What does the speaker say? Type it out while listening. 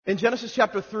In Genesis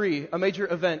chapter 3, a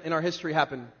major event in our history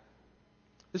happened.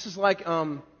 This is like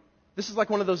one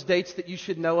of those dates that you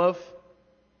should know of,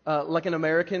 like an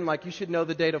American, like you should know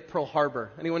the date of Pearl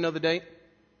Harbor. Anyone know the date?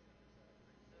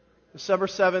 December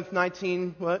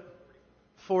 7th,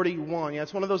 41. Yeah,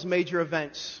 it's one of those major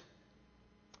events.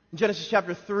 In Genesis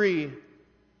chapter 3,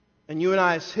 in you and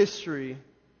I's history,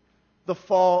 the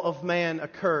fall of man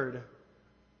occurred.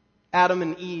 Adam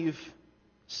and Eve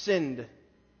sinned.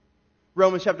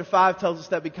 Romans chapter 5 tells us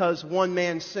that because one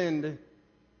man sinned,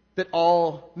 that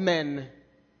all men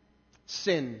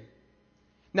sin.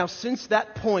 Now, since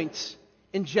that point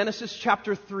in Genesis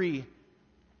chapter 3,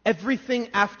 everything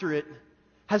after it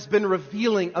has been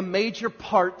revealing a major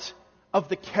part of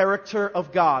the character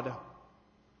of God.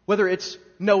 Whether it's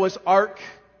Noah's Ark,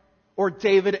 or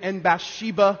David and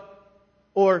Bathsheba,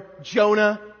 or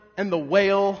Jonah and the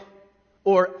whale,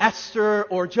 or Esther,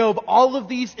 or Job, all of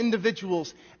these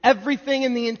individuals, everything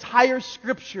in the entire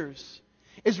Scriptures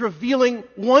is revealing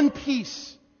one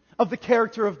piece of the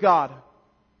character of God.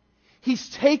 He's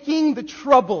taking the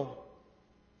trouble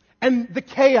and the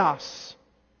chaos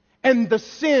and the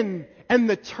sin and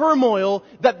the turmoil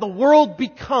that the world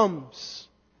becomes,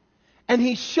 and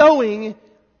He's showing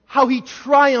how He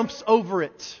triumphs over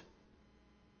it.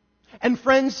 And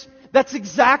friends, that's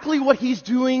exactly what He's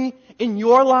doing in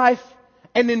your life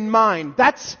and in mine.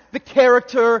 That's the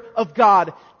character of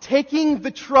God. Taking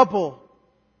the trouble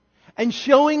and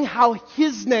showing how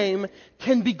His name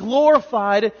can be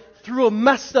glorified through a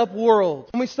messed up world.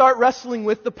 When we start wrestling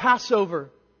with the Passover,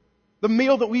 the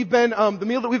meal that we've been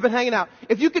hanging out.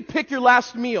 If you could pick your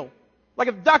last meal, like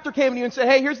if a doctor came to you and said,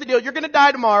 "Hey, here's the deal. You're going to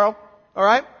die tomorrow. All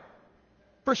right?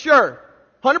 For sure.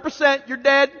 100%. You're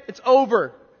dead. It's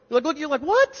over." You're like,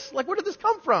 what? Like, where did this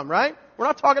come from, right? We're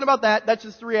not talking about that. That's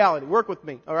just the reality. Work with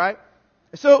me, all right?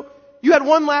 So, you had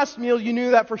one last meal. You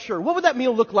knew that for sure. What would that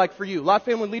meal look like for you? Lot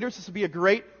family leaders, this would be a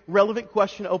great, relevant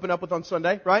question to open up with on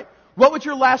Sunday, right? What would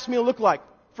your last meal look like?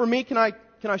 For me, can I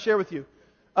share with you?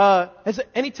 Has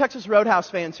any Texas Roadhouse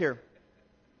fans here?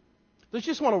 Don't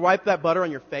you just want to wipe that butter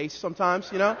on your face sometimes,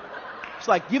 you know? It's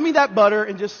like, give me that butter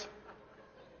and just...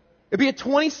 It'd be a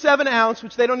 27 ounce,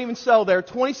 which they don't even sell there,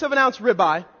 27 ounce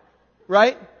ribeye.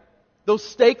 Right? Those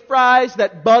steak fries,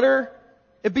 that butter.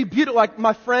 It'd be beautiful. Like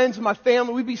my friends and my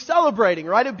family, we'd be celebrating,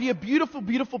 right? It'd be a beautiful,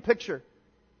 beautiful picture.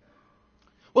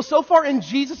 Well, so far in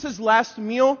Jesus' last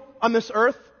meal on this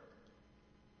earth,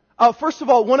 first of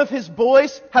all, one of His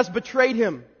boys has betrayed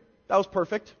Him. That was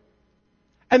perfect.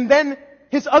 And then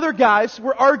His other guys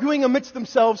were arguing amidst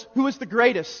themselves who is the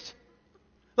greatest.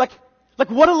 Like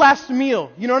what a last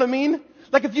meal. You know what I mean?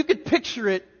 Like if you could picture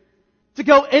it, to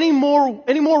go any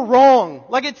more wrong.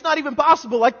 Like it's not even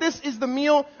possible. Like this is the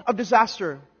meal of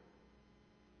disaster.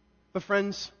 But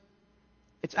friends,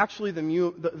 it's actually the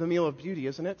meal of beauty,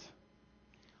 isn't it?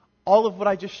 All of what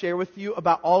I just shared with you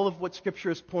about all of what Scripture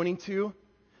is pointing to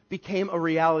became a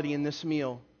reality in this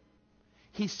meal.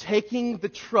 He's taking the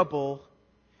trouble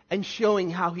and showing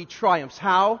how He triumphs.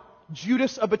 How?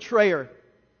 Judas, a betrayer.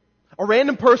 A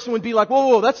random person would be like,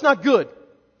 whoa, that's not good.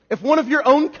 If one of your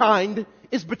own kind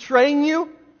is betraying you,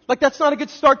 like that's not a good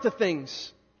start to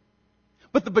things.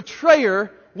 But the betrayer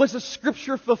was a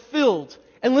Scripture fulfilled.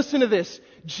 And listen to this.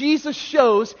 Jesus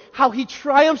shows how He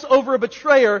triumphs over a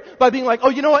betrayer by being like, oh,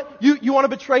 you know what? You want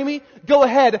to betray me? Go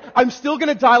ahead. I'm still going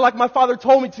to die like my Father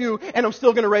told me to, and I'm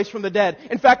still going to raise from the dead.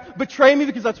 In fact, betray me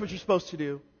because that's what you're supposed to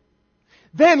do.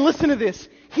 Then listen to this.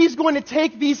 He's going to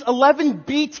take these 11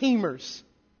 B-teamers,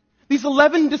 these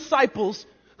 11 disciples,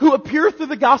 who appear through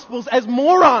the Gospels as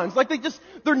morons. Like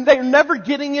they're never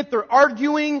getting it. They're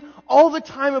arguing all the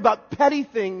time about petty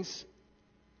things.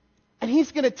 And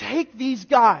He's going to take these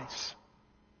guys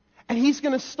and He's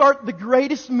going to start the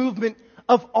greatest movement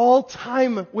of all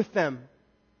time with them.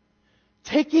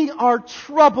 Taking our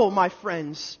trouble, my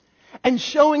friends, and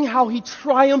showing how He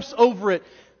triumphs over it.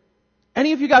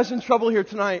 Any of you guys in trouble here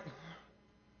tonight?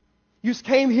 You just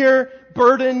came here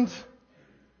burdened,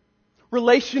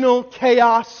 relational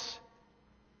chaos.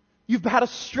 You've had a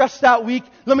stressed out week.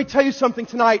 Let me tell you something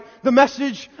tonight. The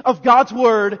message of God's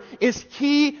Word is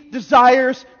He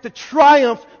desires to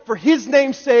triumph for His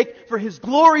name's sake, for His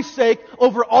glory's sake,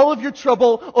 over all of your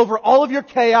trouble, over all of your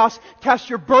chaos. Cast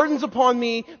your burdens upon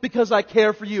me because I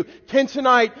care for you. Can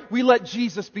tonight we let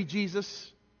Jesus be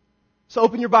Jesus? So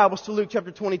open your Bibles to Luke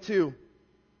chapter 22.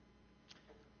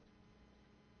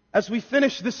 As we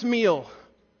finish this meal,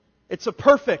 it's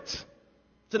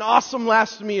an awesome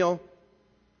last meal.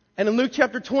 And in Luke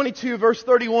chapter 22, verse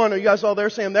 31, are you guys all there?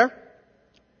 Say I'm there.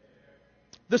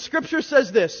 The Scripture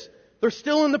says this. They're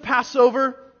still in the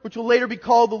Passover, which will later be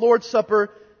called the Lord's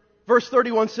Supper. Verse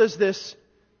 31 says this.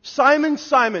 Simon,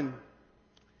 Simon,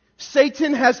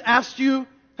 Satan has asked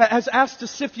to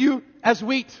sift you as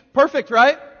wheat. Perfect,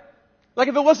 right? Like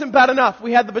if it wasn't bad enough,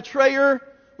 we had the betrayer,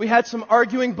 we had some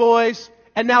arguing boys,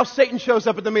 and now Satan shows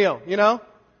up at the meal, you know?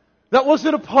 That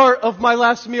wasn't a part of my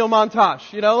last meal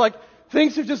montage, you know? Like,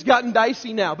 things have just gotten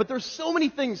dicey now. But there's so many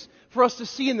things for us to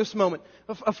see in this moment.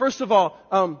 First of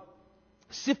all,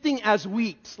 sifting as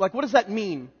wheat. Like, what does that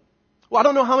mean? Well, I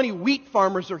don't know how many wheat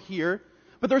farmers are here,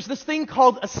 but there's this thing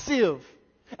called a sieve.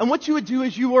 And what you would do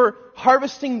as you were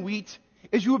harvesting wheat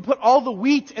is you would put all the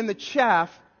wheat and the chaff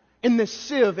in this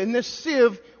sieve. And this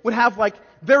sieve would have like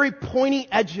very pointy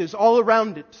edges all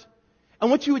around it. And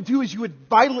what you would do is you would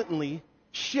violently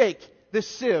shake this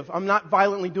sieve. I'm not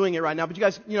violently doing it right now, but you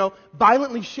guys,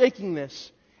 violently shaking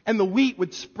this. And the wheat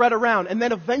would spread around. And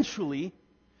then eventually,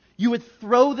 you would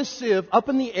throw the sieve up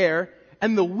in the air,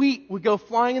 and the wheat would go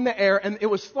flying in the air, and it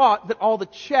was thought that all the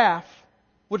chaff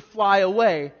would fly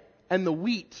away, and the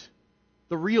wheat,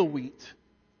 the real wheat,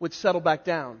 would settle back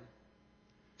down.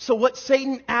 So what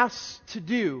Satan asks to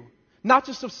do, not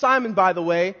just of Simon, by the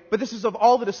way, but this is of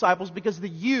all the disciples, because the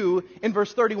you in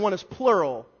verse 31 is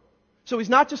plural. So he's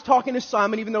not just talking to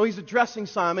Simon, even though he's addressing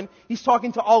Simon, he's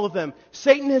talking to all of them.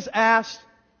 Satan has asked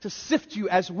to sift you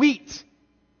as wheat.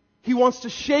 He wants to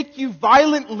shake you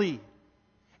violently.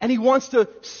 And he wants to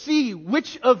see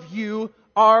which of you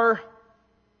are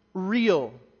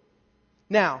real.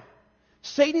 Now,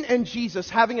 Satan and Jesus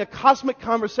having a cosmic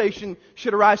conversation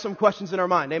should arise some questions in our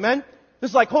mind. Amen?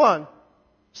 This is like, hold on.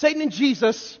 Satan and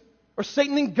Jesus, or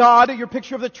Satan and God, or your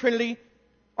picture of the Trinity,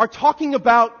 are talking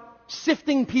about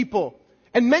sifting people.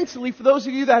 And mentally, for those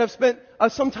of you that have spent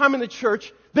some time in the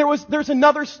church, there's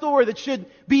another story that should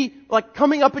be like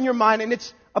coming up in your mind, and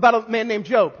it's about a man named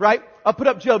Job, right? I'll put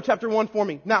up Job chapter 1 for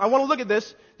me. Now, I want to look at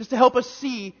this just to help us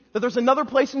see that there's another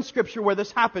place in Scripture where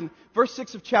this happened. Verse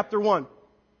 6 of chapter 1.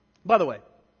 By the way,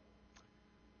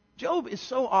 Job is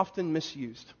so often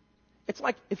misused. It's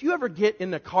like if you ever get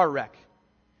in a car wreck,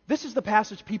 this is the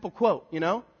passage people quote, you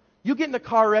know? You get in a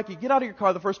car wreck, you get out of your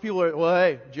car, the first people are, well,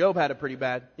 hey, Job had it pretty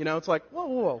bad. You know, it's like,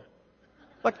 whoa.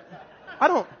 Like,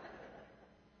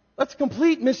 that's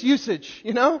complete misusage,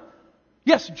 you know?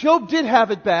 Yes, Job did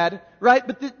have it bad, right?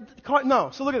 But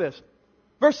no. So look at this.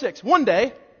 Verse 6. One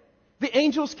day, the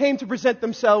angels came to present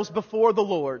themselves before the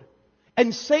Lord,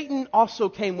 and Satan also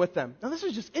came with them. Now this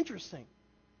is just interesting.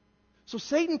 So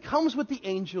Satan comes with the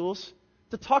angels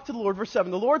to talk to the Lord. Verse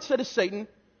 7. The Lord said to Satan,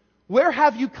 where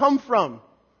have you come from?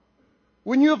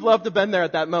 Wouldn't you have loved to have been there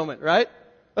at that moment, right?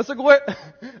 That's like, where?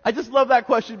 I just love that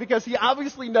question because he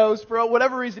obviously knows for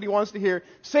whatever reason he wants to hear.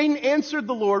 Satan answered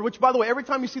the Lord, which by the way, every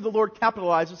time you see the Lord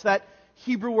capitalized, it's that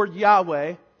Hebrew word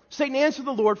Yahweh. Satan answered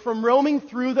the Lord from roaming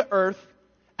through the earth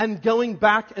and going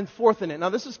back and forth in it. Now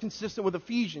this is consistent with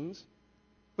Ephesians,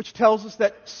 which tells us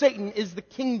that Satan is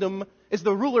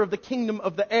the ruler of the kingdom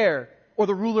of the air, or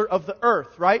the ruler of the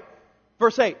earth, right?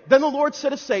 Verse 8. Then the Lord said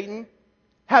to Satan,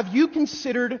 have you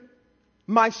considered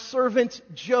my servant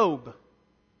Job?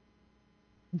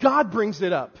 God brings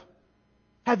it up.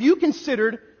 Have you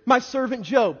considered my servant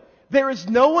Job? There was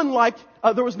no one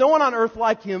on earth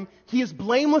like him. He is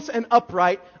blameless and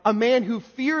upright, a man who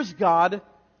fears God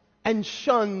and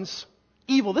shuns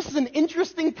evil. This is an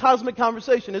interesting cosmic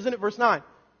conversation, isn't it? Verse 9.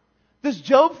 Does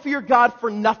Job fear God for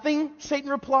nothing? Satan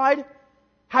replied.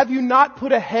 Have you not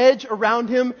put a hedge around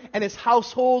him and his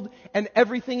household and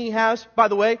everything he has? By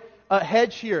the way, a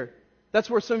hedge here. That's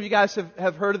where some of you guys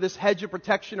have heard of this hedge of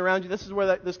protection around you. This is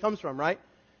where this comes from, right?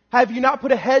 Have you not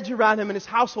put a hedge around him and his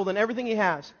household and everything he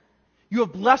has? You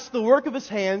have blessed the work of his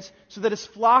hands so that his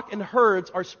flock and herds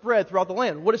are spread throughout the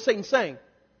land. What is Satan saying?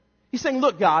 He's saying,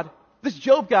 look, God, this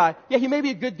Job guy, yeah, he may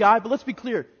be a good guy, but let's be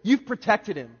clear. You've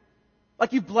protected him.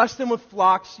 Like you've blessed him with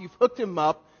flocks. You've hooked him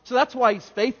up. So that's why he's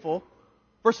faithful.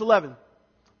 Verse 11.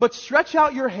 But stretch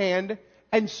out your hand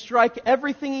and strike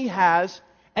everything he has,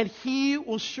 and he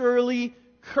will surely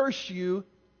curse you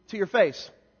to your face.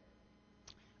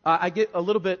 I get a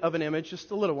little bit of an image,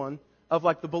 just a little one, of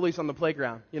like the bullies on the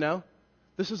playground, you know?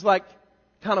 This is like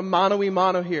kind of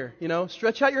mano-y-mano here, you know?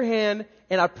 Stretch out your hand,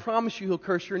 and I promise you he'll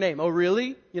curse your name. Oh,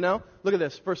 really? You know? Look at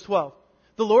this, verse 12.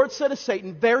 The Lord said to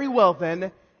Satan, very well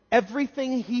then,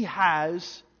 everything he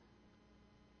has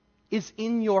is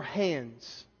in your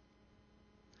hands.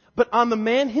 But on the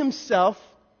man himself,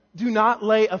 do not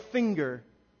lay a finger.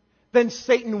 Then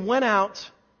Satan went out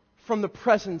from the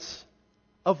presence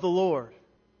of the Lord.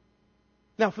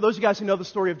 Now, for those of you guys who know the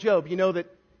story of Job, you know that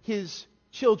his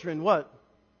children, what?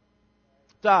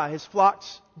 Die. His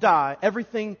flocks die.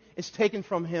 Everything is taken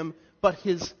from him but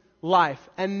his life.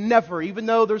 And never, even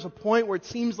though there's a point where it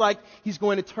seems like he's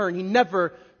going to turn, he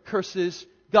never curses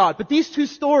God. But these two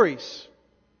stories,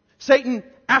 Satan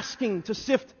asking to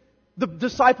sift the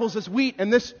disciples as wheat,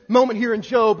 and this moment here in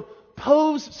Job,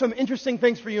 pose some interesting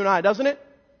things for you and I, doesn't it?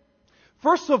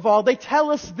 First of all, they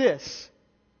tell us this,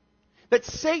 that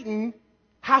Satan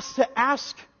has to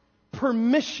ask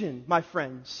permission, my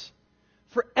friends,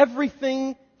 for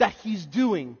everything that he's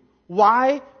doing.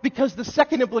 Why? Because the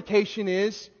second implication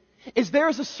is there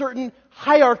is a certain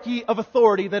hierarchy of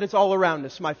authority that is all around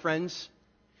us, my friends.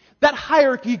 That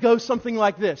hierarchy goes something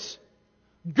like this.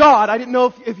 God, I didn't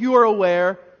know if you are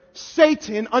aware,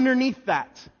 Satan underneath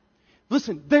that.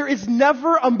 Listen, there is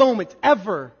never a moment,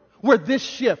 ever, where this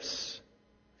shifts.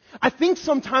 I think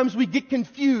sometimes we get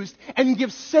confused and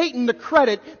give Satan the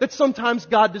credit that sometimes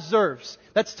God deserves.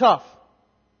 That's tough.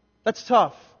 That's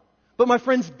tough. But my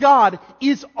friends, God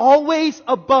is always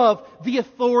above the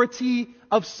authority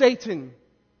of Satan.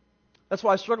 That's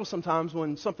why I struggle sometimes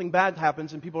when something bad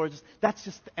happens and people are just, that's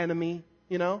just the enemy,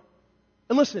 you know?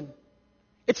 And listen,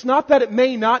 it's not that it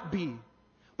may not be.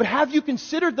 But have you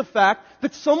considered the fact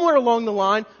that somewhere along the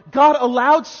line, God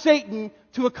allowed Satan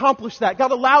to accomplish that?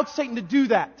 God allowed Satan to do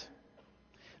that.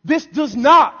 This does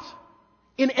not,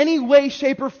 in any way,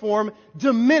 shape, or form,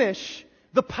 diminish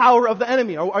the power of the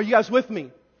enemy. Are you guys with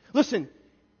me? Listen,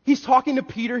 he's talking to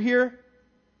Peter here.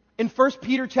 In 1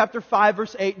 Peter chapter 5,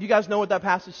 verse 8, do you guys know what that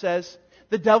passage says?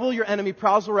 The devil, your enemy,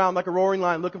 prowls around like a roaring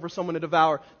lion looking for someone to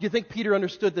devour. Do you think Peter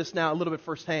understood this now a little bit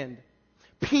firsthand?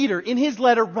 Peter, in his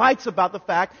letter, writes about the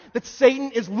fact that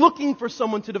Satan is looking for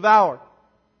someone to devour.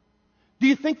 Do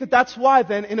you think that that's why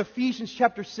then in Ephesians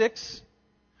chapter 6,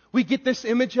 we get this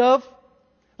image of,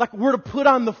 like we're to put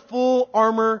on the full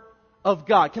armor of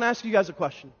God? Can I ask you guys a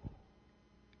question?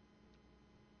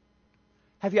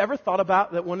 Have you ever thought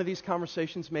about that one of these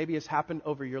conversations maybe has happened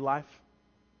over your life?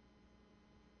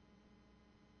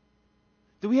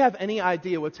 Do we have any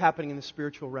idea what's happening in the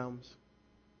spiritual realms?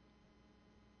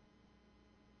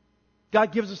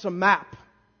 God gives us a map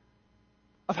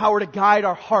of how we're to guide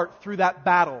our heart through that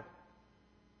battle.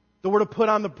 That we're to put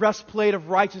on the breastplate of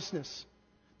righteousness,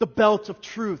 the belt of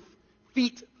truth,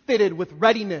 feet fitted with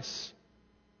readiness.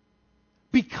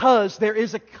 Because there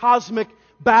is a cosmic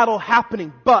battle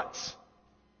happening. But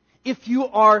if you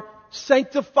are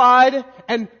sanctified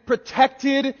and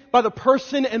protected by the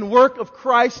person and work of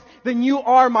Christ, then you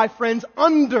are, my friends,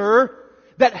 under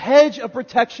that hedge of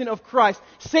protection of Christ.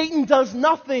 Satan does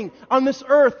nothing on this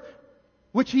earth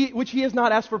which he has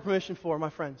not asked for permission for, my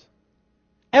friends.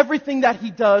 Everything that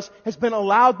he does has been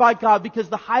allowed by God because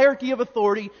the hierarchy of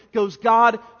authority goes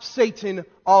God, Satan,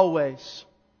 always.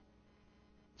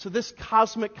 So this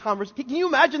cosmic conversation, can you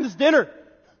imagine this dinner?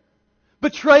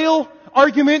 Betrayal,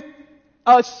 argument.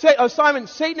 Simon,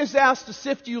 Satan is asked to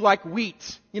sift you like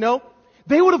wheat, you know?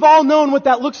 They would have all known what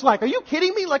that looks like. Are you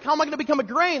kidding me? Like, how am I going to become a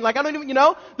grain? Like, I don't even, you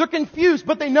know? They're confused,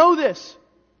 but they know this.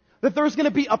 That there's going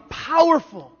to be a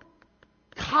powerful,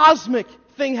 cosmic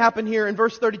thing happen here. And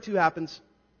verse 32 happens.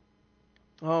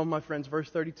 Oh, my friends, verse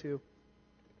 32.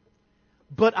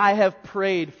 But I have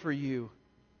prayed for you,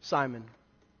 Simon.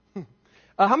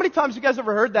 How many times have you guys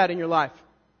ever heard that in your life?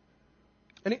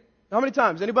 How many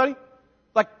times? Anybody?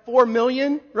 Like 4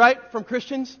 million, right? From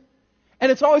Christians.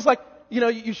 And it's always like, you know,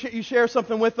 you share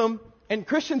something with them. And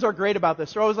Christians are great about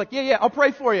this. They're always like, yeah, I'll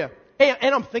pray for you. Hey,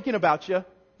 and I'm thinking about you.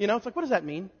 You know, it's like, what does that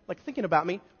mean? Like, thinking about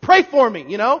me? Pray for me,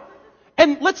 you know?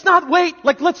 And let's not wait.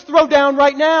 Like, let's throw down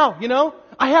right now, you know?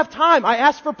 I have time. I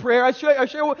asked for prayer. I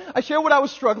share what I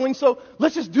was struggling. So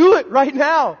let's just do it right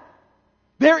now.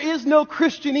 There is no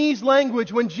Christianese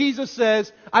language when Jesus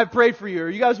says, I prayed for you. Are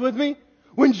you guys with me?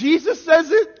 When Jesus says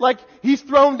it, like, he's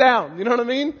thrown down. You know what I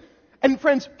mean? And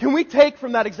friends, can we take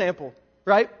from that example,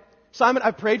 right? Simon,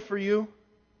 I prayed for you.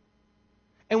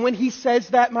 And when he says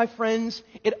that, my friends,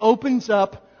 it opens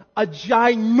up a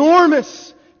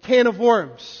ginormous can of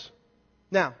worms.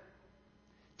 Now,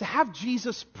 to have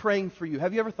Jesus praying for you,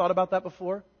 have you ever thought about that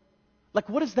before? Like,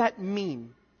 what does that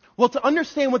mean? Well, to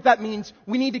understand what that means,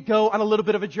 we need to go on a little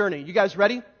bit of a journey. You guys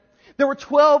ready? There were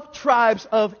 12 tribes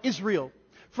of Israel.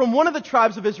 From one of the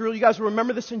tribes of Israel, you guys will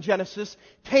remember this in Genesis,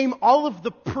 came all of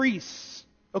the priests.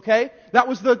 Okay? That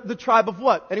was the tribe of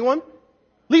what? Anyone?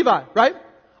 Levi, right?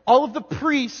 All of the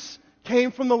priests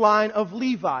came from the line of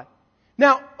Levi.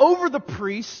 Now, over the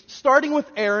priests, starting with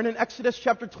Aaron in Exodus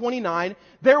chapter 29,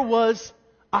 there was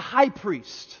a high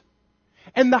priest.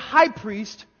 And the high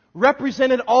priest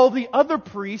represented all the other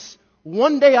priests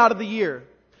one day out of the year.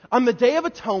 On the Day of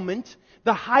Atonement,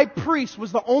 the high priest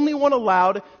was the only one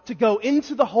allowed to go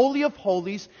into the Holy of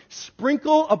Holies,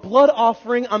 sprinkle a blood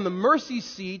offering on the mercy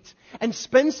seat, and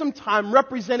spend some time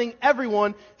representing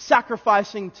everyone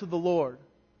sacrificing to the Lord.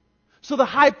 So the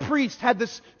high priest had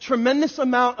this tremendous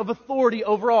amount of authority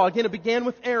overall. Again, it began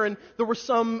with Aaron. There were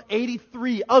some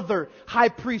 83 other high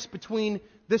priests between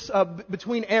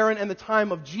Aaron and the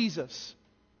time of Jesus.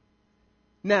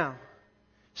 Now,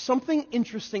 something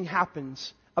interesting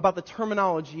happens about the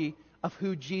terminology of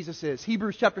who Jesus is.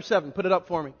 Hebrews chapter 7, put it up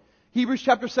for me. Hebrews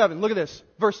chapter 7, look at this,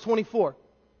 verse 24.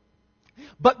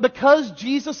 But because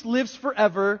Jesus lives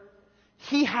forever,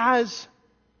 He has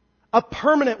a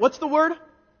permanent, what's the word?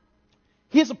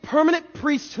 He has a permanent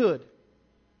priesthood.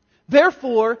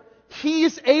 Therefore, He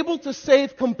is able to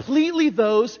save completely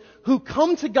those who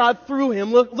come to God through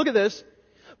Him. Look at this.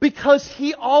 Because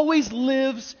He always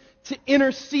lives to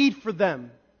intercede for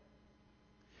them.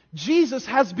 Jesus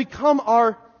has become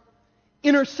our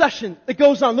intercession. It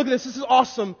goes on. Look at this. This is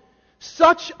awesome.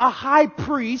 Such a high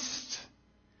priest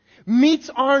meets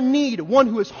our need. One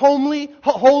who is holy,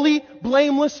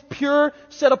 blameless, pure,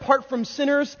 set apart from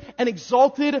sinners, and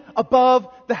exalted above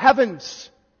the heavens.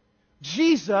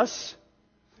 Jesus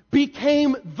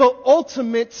became the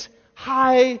ultimate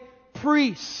high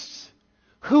priest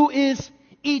who is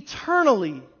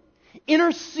eternally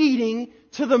interceding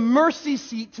to the mercy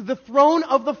seat, to the throne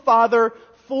of the Father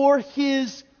for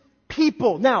His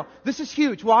people. Now, this is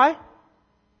huge. Why?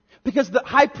 Because the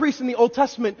high priest in the Old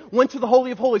Testament went to the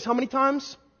Holy of Holies how many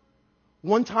times?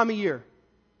 One time a year.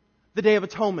 The Day of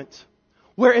Atonement.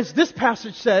 Whereas this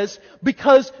passage says,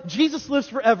 because Jesus lives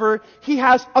forever, He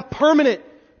has a permanent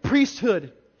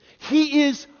priesthood. He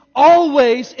is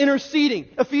always interceding.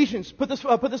 Ephesians, put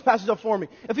this passage up for me.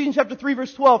 Ephesians chapter 3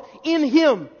 verse 12. In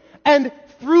Him and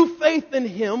through faith in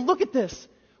Him, look at this,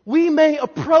 we may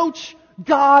approach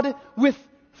God with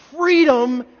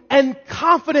freedom and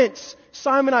confidence.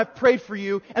 Simon, I've prayed for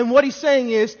you. And what he's saying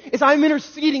is I'm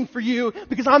interceding for you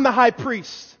because I'm the high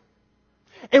priest.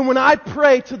 And when I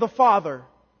pray to the Father,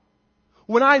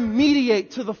 when I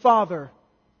mediate to the Father,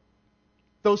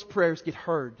 those prayers get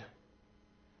heard.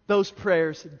 Those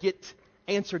prayers get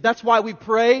answered. That's why we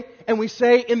pray and we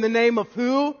say in the name of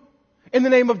who? In the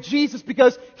name of Jesus,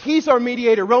 because He's our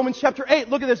mediator. Romans chapter 8,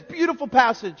 look at this beautiful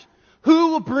passage. Who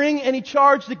will bring any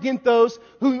charge against those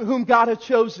whom God has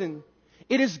chosen?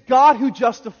 It is God who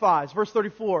justifies. Verse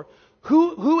 34.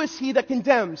 Who is He that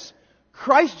condemns?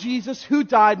 Christ Jesus, who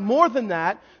died, more than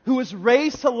that, who was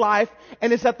raised to life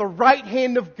and is at the right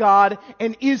hand of God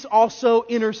and is also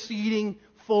interceding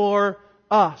for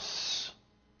us.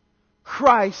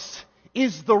 Christ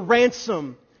is the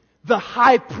ransom, the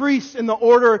high priest in the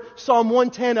order, Psalm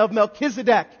 110, of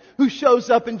Melchizedek, who shows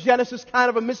up in Genesis, kind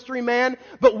of a mystery man.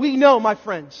 But we know, my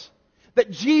friends, that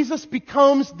Jesus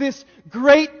becomes this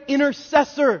great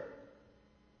intercessor.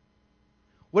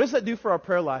 What does that do for our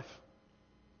prayer life?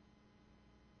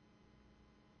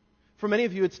 For many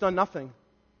of you, it's done nothing,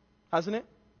 hasn't it?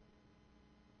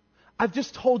 I've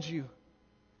just told you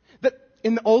that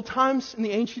in the old times, in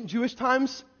the ancient Jewish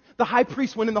times, the high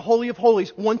priest went in the Holy of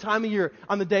Holies one time a year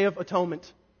on the Day of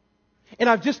Atonement. And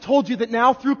I've just told you that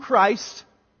now through Christ,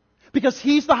 because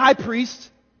He's the high priest,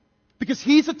 because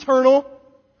He's eternal,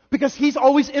 because He's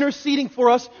always interceding for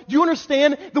us, do you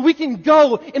understand that we can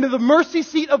go into the mercy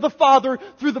seat of the Father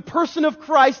through the person of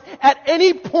Christ at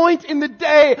any point in the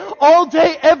day, all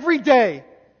day, every day?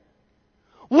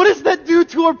 What does that do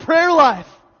to our prayer life?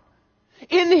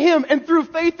 In Him and through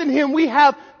faith in Him, we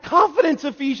have confidence,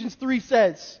 Ephesians 3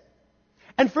 says.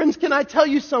 And friends, can I tell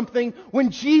you something?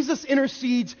 When Jesus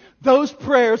intercedes, those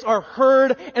prayers are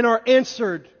heard and are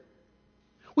answered.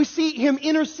 We see Him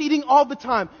interceding all the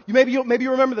time. Maybe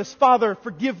you remember this. Father,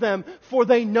 forgive them, for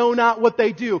they know not what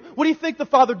they do. What do you think the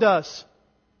Father does?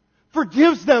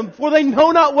 Forgives them, for they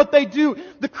know not what they do.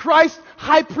 The Christ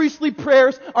high priestly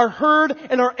prayers are heard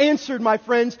and are answered, my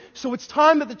friends. So it's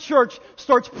time that the church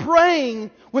starts praying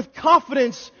with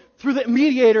confidence through the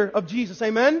mediator of Jesus.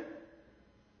 Amen?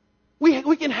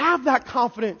 We can have that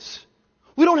confidence.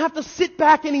 We don't have to sit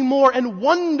back anymore and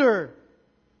wonder.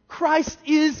 Christ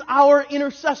is our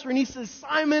intercessor. And He says,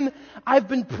 Simon, I've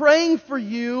been praying for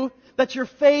you that your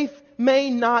faith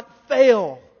may not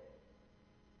fail.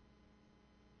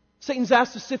 Satan's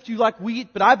asked to sift you like wheat,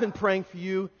 but I've been praying for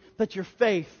you that your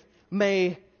faith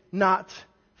may not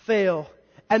fail.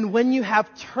 And when you have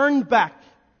turned back,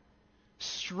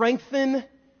 strengthen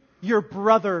your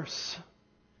brothers.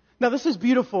 Now this is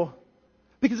beautiful,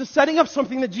 because it's setting up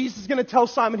something that Jesus is going to tell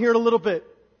Simon here in a little bit.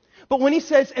 But when He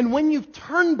says, and when you've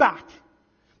turned back,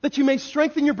 that you may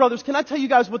strengthen your brothers, can I tell you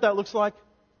guys what that looks like?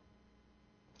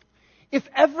 If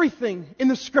everything in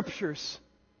the Scriptures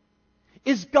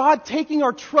is God taking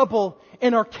our trouble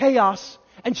and our chaos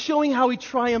and showing how He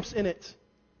triumphs in it,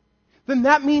 then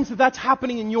that means that that's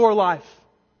happening in your life.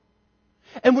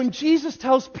 And when Jesus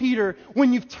tells Peter,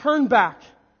 when you've turned back,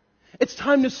 it's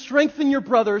time to strengthen your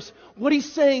brothers, what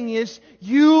He's saying is,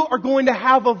 you are going to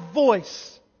have a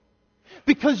voice.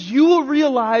 Because you will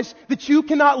realize that you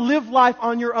cannot live life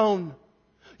on your own.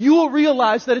 You will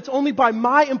realize that it's only by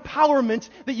my empowerment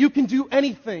that you can do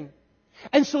anything.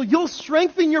 And so you'll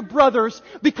strengthen your brothers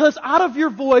because out of your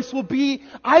voice will be,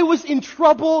 I was in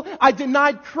trouble, I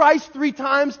denied Christ 3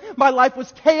 times, my life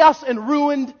was chaos and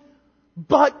ruined,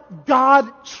 but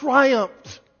God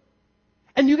triumphed.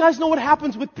 And you guys know what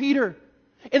happens with Peter.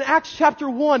 In Acts chapter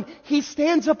 1, he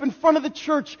stands up in front of the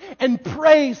church and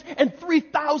prays, and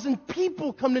 3,000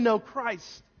 people come to know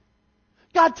Christ.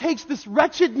 God takes this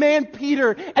wretched man,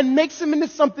 Peter, and makes him into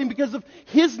something because of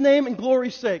His name and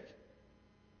glory's sake.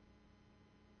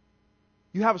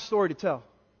 You have a story to tell.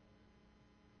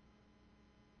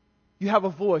 You have a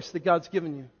voice that God's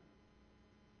given you.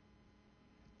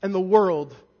 And the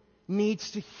world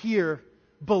needs to hear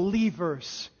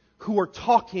believers who are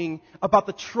talking about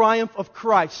the triumph of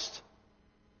Christ.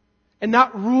 And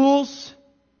not rules,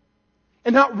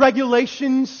 and not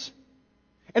regulations,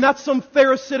 and not some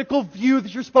pharisaical view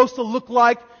that you're supposed to look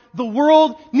like. The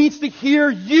world needs to hear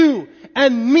you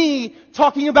and me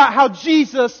talking about how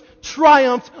Jesus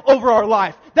triumphed over our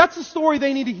life. That's the story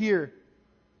they need to hear.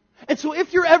 And so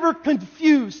if you're ever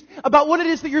confused about what it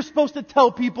is that you're supposed to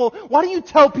tell people, why don't you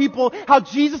tell people how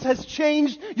Jesus has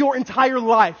changed your entire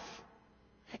life?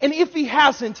 And if He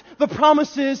hasn't, the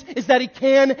promise is that He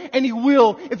can and He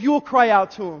will if you will cry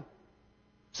out to Him.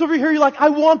 So over here you're like, I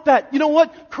want that. You know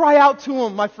what? Cry out to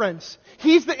Him, my friends.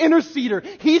 He's the interceder.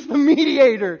 He's the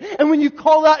mediator. And when you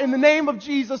call out in the name of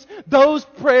Jesus, those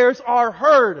prayers are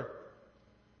heard.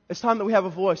 It's time that we have a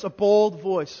voice, a bold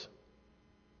voice.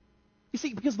 You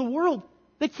see, because the world,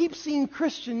 they keep seeing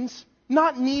Christians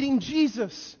not needing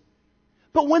Jesus.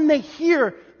 But when they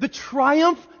hear the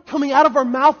triumph coming out of our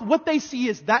mouth, what they see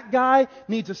is that guy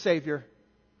needs a Savior.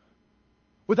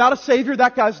 Without a Savior,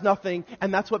 that guy's nothing.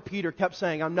 And that's what Peter kept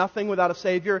saying. I'm nothing without a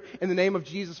Savior. In the name of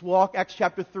Jesus, walk. Acts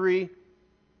chapter 3.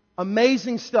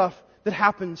 Amazing stuff that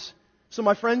happens. So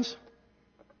my friends,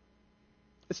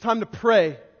 it's time to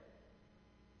pray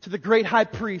to the great high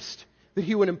priest that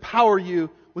he would empower you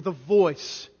with a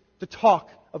voice to talk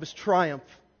of his triumph.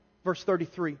 Verse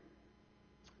 33.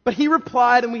 But he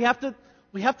replied, and we have to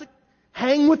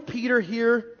hang with Peter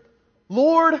here.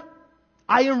 Lord,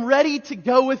 I am ready to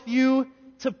go with you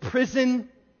to prison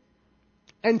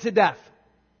and to death.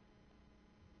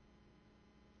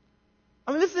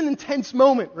 I mean, this is an intense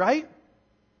moment, right?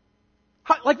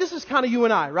 Like, this is kind of you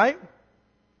and I, right?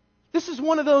 This is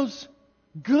one of those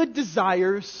good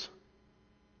desires.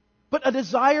 But a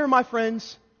desire, my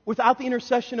friends, without the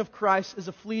intercession of Christ is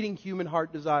a fleeting human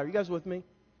heart desire. You guys with me?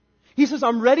 He says,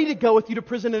 I'm ready to go with you to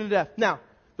prison and to death. Now,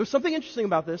 there's something interesting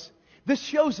about this. This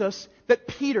shows us that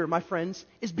Peter, my friends,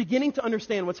 is beginning to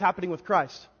understand what's happening with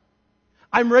Christ.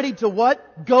 I'm ready to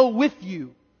what? Go with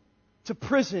you to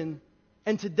prison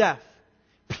and to death.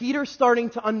 Peter's starting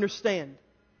to understand.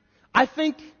 I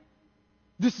think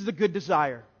this is a good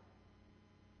desire.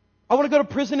 I want to go to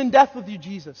prison and death with you,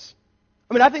 Jesus.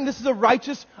 I mean, I think this is a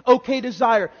righteous, okay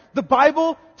desire. The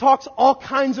Bible talks all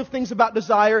kinds of things about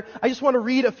desire. I just want to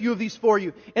read a few of these for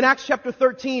you. In Acts chapter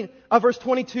 13, verse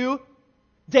 22,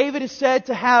 David is said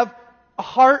to have a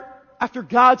heart after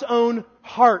God's own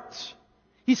heart.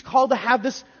 He's called to have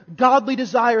this godly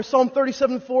desire. Psalm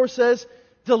 37:4 says,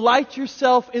 delight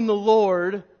yourself in the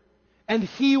Lord, and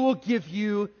He will give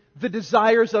you the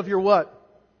desires of your what?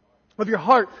 Of your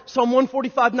heart. Psalm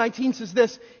 145:19 says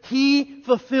this, He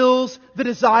fulfills the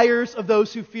desires of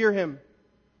those who fear Him.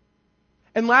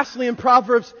 And lastly, in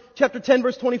Proverbs chapter 10,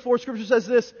 verse 24, Scripture says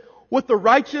this, what the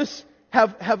righteous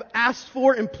have asked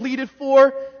for and pleaded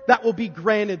for, that will be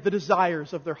granted, the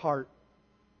desires of their heart.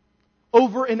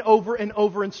 Over and over and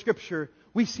over in Scripture,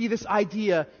 we see this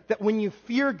idea that when you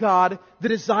fear God, the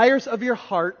desires of your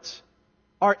heart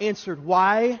are answered.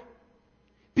 Why?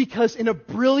 Because in a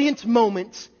brilliant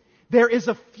moment, there is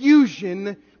a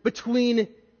fusion between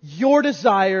your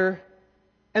desire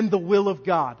and the will of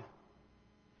God.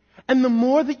 And the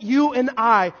more that you and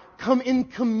I come in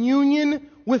communion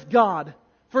with God,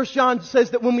 1 John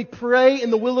says that when we pray in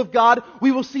the will of God,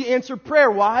 we will see answered prayer.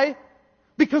 Why?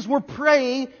 Because we're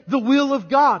praying the will of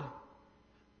God.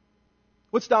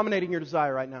 What's dominating your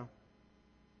desire right now?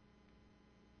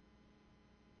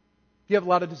 Do you have a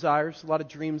lot of desires, a lot of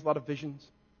dreams, a lot of visions?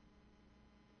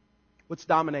 What's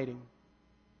dominating?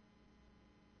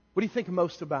 What do you think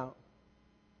most about?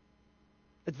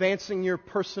 Advancing your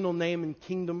personal name and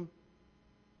kingdom?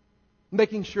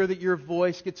 Making sure that your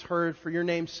voice gets heard for your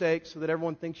name's sake so that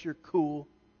everyone thinks you're cool?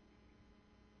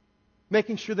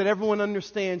 making sure that everyone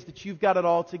understands that you've got it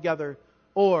all together?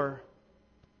 Or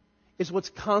is what's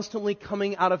constantly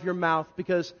coming out of your mouth,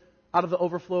 because out of the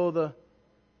overflow of the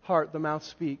heart, the mouth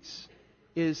speaks,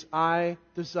 is I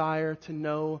desire to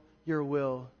know your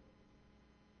will.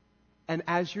 And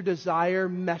as your desire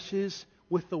meshes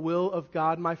with the will of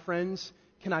God, my friends,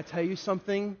 can I tell you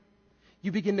something?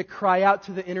 You begin to cry out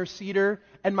to the interceder,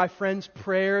 and my friends,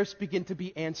 prayers begin to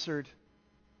be answered.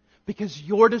 Because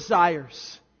your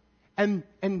desires and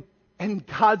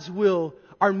God's will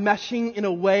are meshing in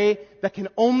a way that can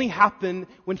only happen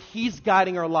when He's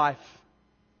guiding our life.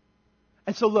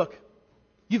 And so look,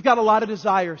 you've got a lot of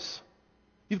desires.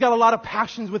 You've got a lot of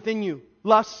passions within you.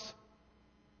 Lust,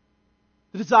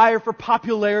 the desire for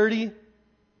popularity,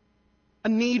 a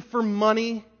need for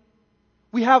money.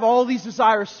 We have all these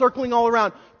desires circling all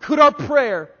around. Could our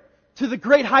prayer to the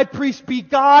great high priest be,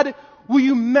 God, will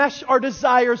you mesh our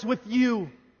desires with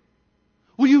you?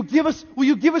 Will you give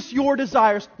us your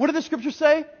desires? What did the scripture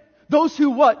say? Those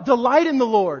who what? Delight in the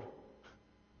Lord.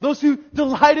 Those who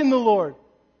delight in the Lord,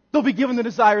 they'll be given the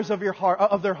desires of their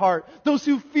heart. Those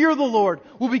who fear the Lord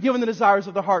will be given the desires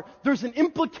of their heart. There's an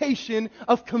implication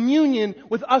of communion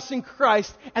with us in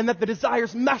Christ, and that the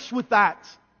desires mesh with that.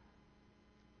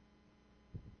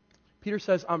 Peter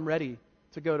says, I'm ready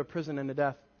to go to prison and to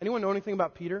death. Anyone know anything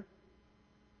about Peter?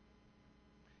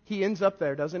 He ends up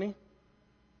there, doesn't he?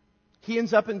 He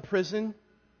ends up in prison.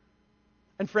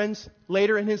 And friends,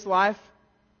 later in his life,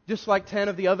 just like 10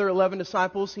 of the other 11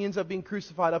 disciples, he ends up being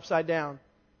crucified upside down.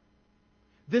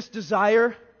 This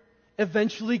desire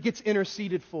eventually gets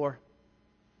interceded for.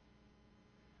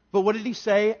 But what did he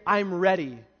say? I'm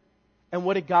ready. And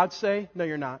what did God say? No,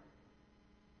 you're not.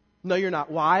 No, you're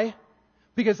not. Why?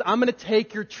 Because I'm going to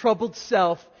take your troubled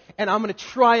self and I'm going to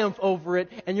triumph over it,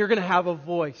 and you're going to have a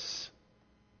voice.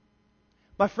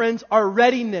 My friends, our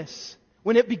readiness,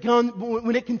 when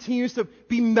it continues to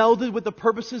be melded with the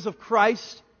purposes of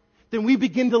Christ, then we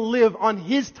begin to live on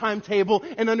His timetable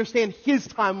and understand His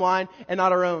timeline and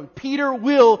not our own. Peter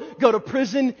will go to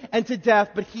prison and to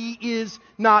death, but he is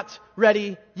not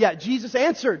ready yet. Jesus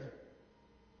answered,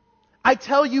 I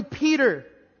tell you, Peter.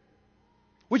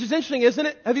 Which is interesting, isn't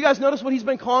it? Have you guys noticed what he's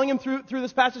been calling him through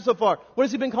this passage so far? What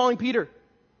has he been calling Peter?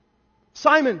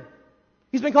 Simon.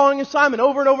 He's been calling him Simon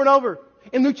over and over and over.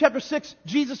 In Luke chapter 6,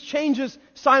 Jesus changes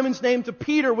Simon's name to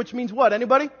Peter, which means what?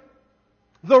 Anybody?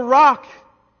 The rock.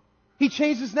 He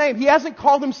changed his name. He hasn't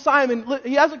called him Simon.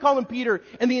 He hasn't called him Peter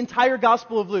in the entire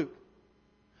Gospel of Luke.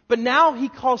 But now he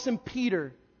calls him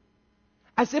Peter,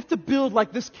 as if to build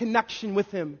like this connection with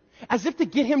him. As if to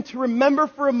get him to remember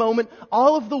for a moment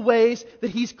all of the ways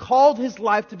that he's called his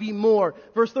life to be more.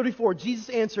 Verse 34, Jesus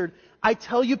answered, I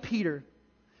tell you, Peter,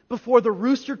 before the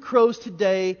rooster crows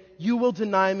today, you will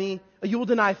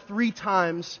deny 3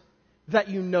 times that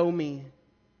you know me.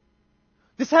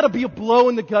 This had to be a blow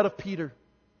in the gut of Peter.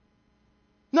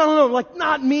 No, like,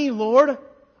 not me, Lord.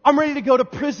 I'm ready to go to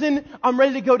prison. I'm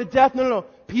ready to go to death. No.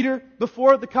 Peter,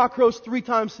 before the cock crows 3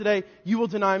 times today, you will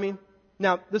deny me.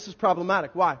 Now, this is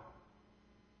problematic. Why?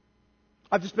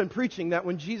 I've just been preaching that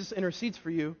when Jesus intercedes for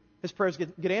you, His prayers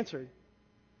get answered.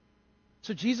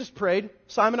 So Jesus prayed,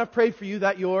 Simon, I've prayed for you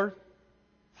that your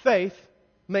faith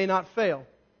may not fail.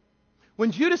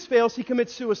 When Judas fails, he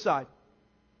commits suicide.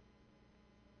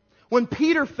 When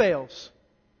Peter fails,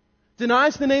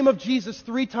 denies the name of Jesus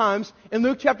 3 times, in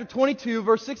Luke chapter 22,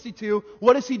 verse 62,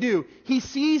 what does he do? He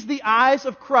sees the eyes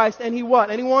of Christ and he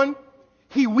what? Anyone?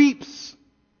 He weeps.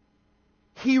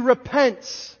 He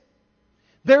repents.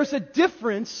 There's a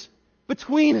difference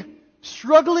between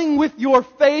struggling with your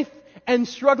faith and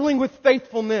struggling with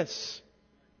faithfulness.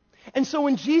 And so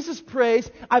when Jesus prays,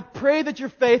 I pray that your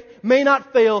faith may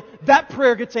not fail, that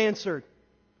prayer gets answered.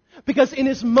 Because in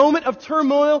his moment of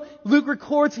turmoil, Luke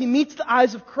records he meets the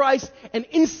eyes of Christ and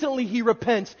instantly he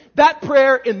repents. That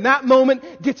prayer in that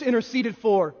moment gets interceded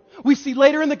for. We see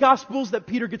later in the Gospels that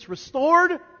Peter gets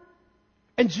restored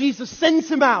and Jesus sends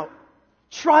him out,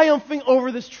 triumphing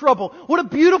over this trouble. What a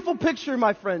beautiful picture,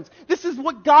 my friends. This is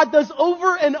what God does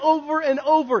over and over and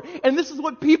over. And this is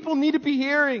what people need to be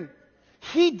hearing.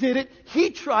 He did it.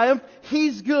 He triumphed.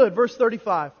 He's good. Verse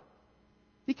 35.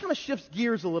 He kind of shifts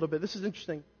gears a little bit. This is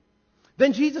interesting.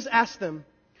 Then Jesus asked them,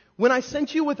 when I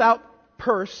sent you without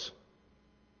purse,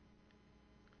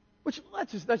 which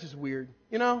that's just weird,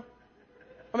 you know?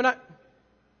 I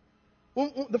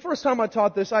mean, the first time I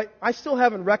taught this, I still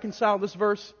haven't reconciled this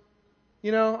verse.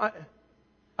 You know,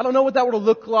 I don't know what that would have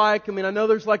looked like. I mean, I know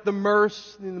there's like the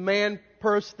merce, the man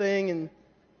purse thing, and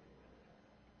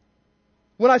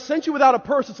when I sent you without a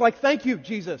purse, it's like, thank you,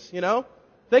 Jesus, you know?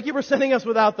 Thank you for sending us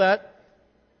without that.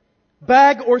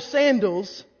 Bag or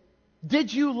sandals.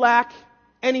 Did you lack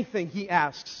anything? He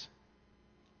asks.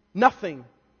 Nothing,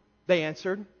 they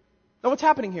answered. Now what's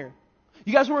happening here?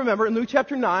 You guys will remember in Luke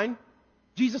chapter 9,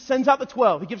 Jesus sends out the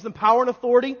 12. He gives them power and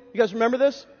authority. You guys remember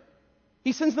this?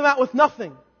 He sends them out with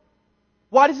nothing.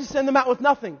 Why does He send them out with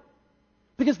nothing?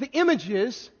 Because the image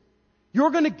is,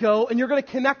 you're going to go and you're going to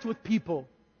connect with people.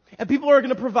 And people are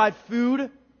going to provide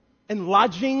food and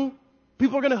lodging.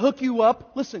 People are going to hook you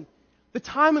up. Listen, the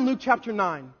time in Luke chapter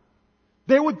 9,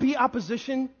 there would be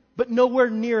opposition, but nowhere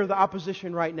near the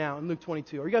opposition right now in Luke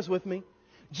 22. Are you guys with me?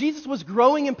 Jesus was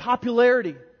growing in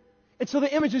popularity. And so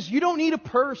the image is, you don't need a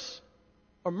purse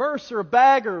or merce or a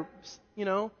bag or,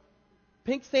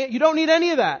 pink sand. You don't need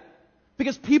any of that.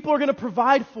 Because people are going to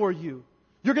provide for you.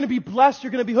 You're going to be blessed.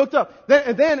 You're going to be hooked up.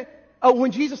 Then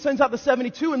when Jesus sends out the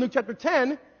 72 in Luke chapter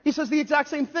 10, He says the exact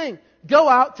same thing. Go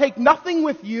out, take nothing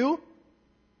with you.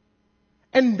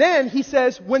 And then He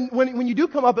says, when you do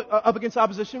come up against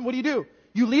opposition, what do?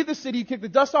 You leave the city, you kick the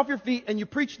dust off your feet, and you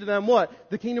preach to them what?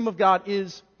 The kingdom of God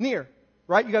is near.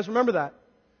 Right? You guys remember that?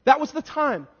 That was the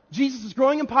time. Jesus is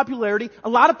growing in popularity. A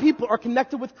lot of people are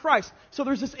connected with Christ. So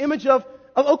there's this image of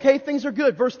okay, things are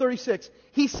good. Verse 36.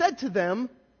 He said to them,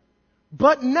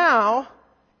 but now,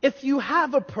 if you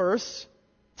have a purse,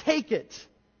 take it.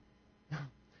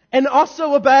 And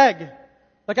also a bag.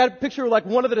 Like I had a picture of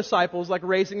one of the disciples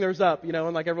raising theirs up, and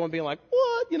everyone being like,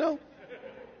 what?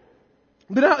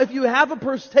 But now if you have a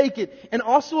purse, take it. And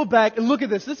also a bag. And look at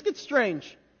this. This gets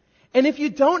strange. And if you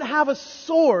don't have a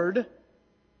sword,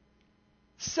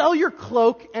 sell your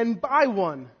cloak and buy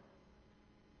one.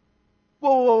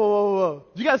 Whoa.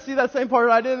 Did you guys see that same part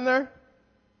I did in there?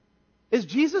 Is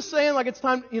Jesus saying it's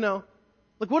time,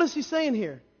 what is He saying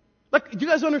here? Do you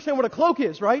guys understand what a cloak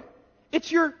is, right?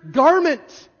 It's your garment,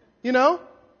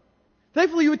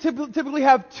 Thankfully you would typically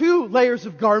have 2 layers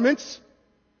of garments.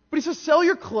 But He says sell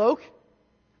your cloak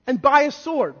and buy a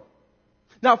sword.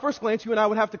 Now at first glance you and I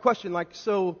would have to question,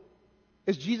 so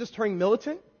is Jesus turning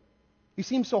militant? He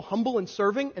seems so humble and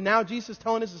serving, and now Jesus is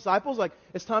telling His disciples,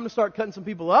 it's time to start cutting some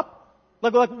people up?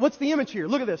 What's the image here?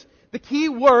 Look at this. The key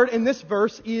word in this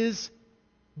verse is,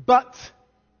 but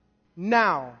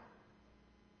now.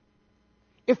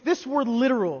 If this were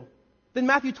literal, then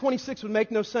Matthew 26 would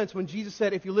make no sense when Jesus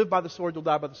said, if you live by the sword, you'll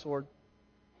die by the sword.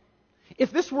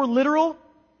 If this were literal,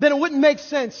 then it wouldn't make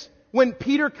sense when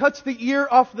Peter cuts the ear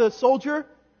off the soldier,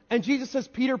 and Jesus says,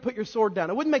 Peter, put your sword down.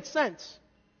 It wouldn't make sense.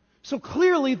 So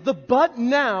clearly, the but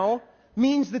now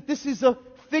means that this is a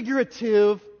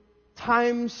figurative,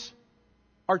 times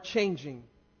are changing.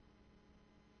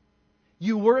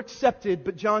 You were accepted,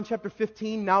 but John chapter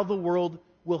 15, now the world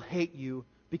will hate you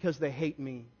because they hate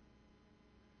me.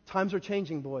 Times are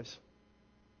changing, boys.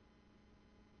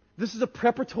 This is a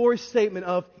preparatory statement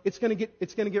of it's going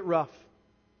to get rough.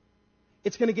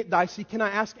 It's going to get dicey. Can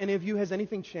I ask any of you, has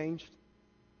anything changed?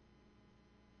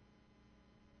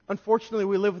 Unfortunately,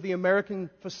 we live with the American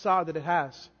facade that it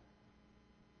has.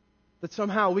 That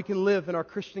somehow we can live in our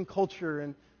Christian culture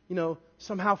and,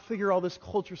 somehow figure all this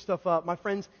culture stuff up. My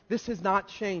friends, this has not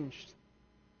changed.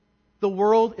 The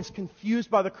world is confused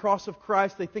by the cross of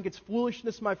Christ. They think it's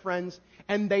foolishness, my friends,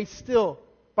 and they still,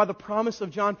 by the promise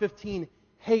of John 15,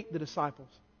 hate the disciples.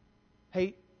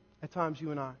 Hate, at times,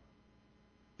 you and I.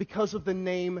 Because of the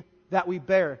name that we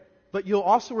bear. But you'll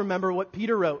also remember what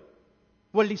Peter wrote.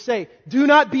 What did he say? Do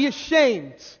not be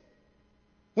ashamed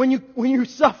when you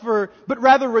suffer, but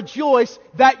rather rejoice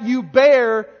that you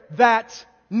bear that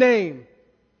name.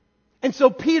 And so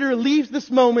Peter leaves this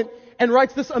moment and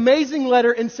writes this amazing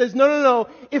letter and says, no.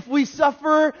 If we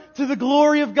suffer to the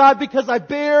glory of God because I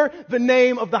bear the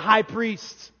name of the high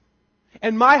priest.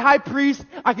 And my high priest,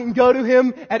 I can go to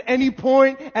him at any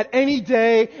point, at any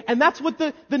day. And that's what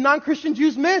the non-Christian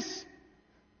Jews miss.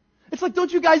 It's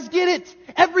don't you guys get it?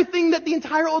 Everything that the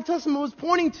entire Old Testament was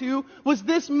pointing to was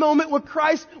this moment where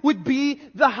Christ would be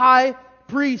the high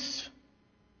priest.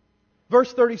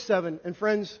 Verse 37, and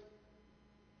friends,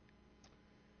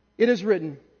 it is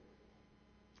written,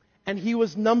 and He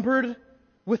was numbered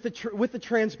with the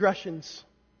transgressions.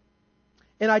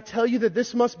 And I tell you that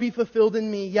this must be fulfilled in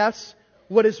me. Yes,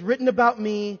 what is written about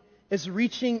me is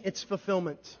reaching its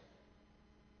fulfillment.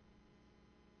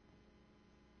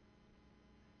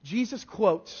 Jesus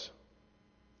quotes,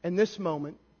 in this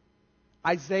moment,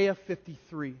 Isaiah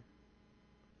 53.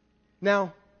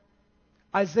 Now,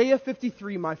 Isaiah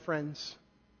 53, my friends,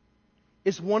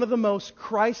 is one of the most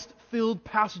Christ-filled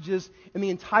passages in the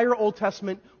entire Old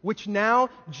Testament, which now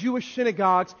Jewish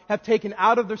synagogues have taken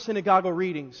out of their synagogal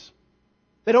readings.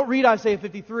 They don't read Isaiah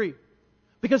 53.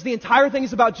 Because the entire thing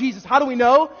is about Jesus. How do we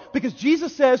know? Because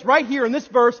Jesus says right here in this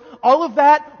verse, all of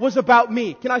that was about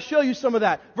me. Can I show you some of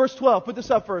that? Verse 12, put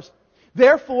this up first.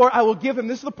 Therefore I will give him,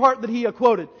 this is the part that he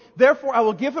quoted, therefore I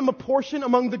will give him a portion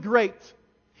among the great,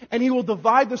 and he will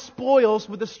divide the spoils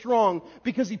with the strong,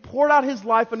 because he poured out his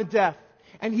life unto death,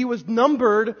 and he was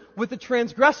numbered with the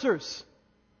transgressors.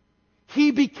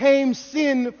 He became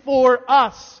sin for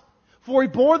us, for he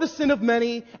bore the sin of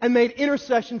many and made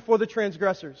intercession for the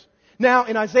transgressors. Now,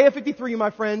 in Isaiah 53, my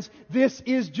friends, this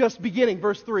is just beginning.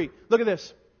 Verse 3. Look at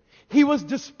this. He was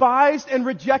despised and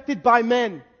rejected by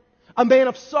men, a man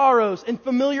of sorrows and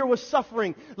familiar with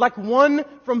suffering, like one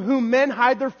from whom men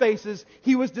hide their faces.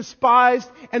 He was despised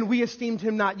and we esteemed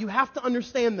him not. You have to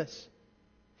understand this.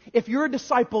 If you're a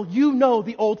disciple, you know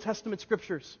the Old Testament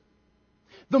scriptures.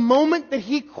 The moment that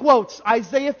he quotes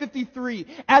Isaiah 53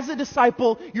 as a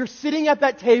disciple, you're sitting at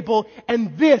that table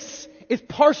and this is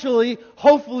partially,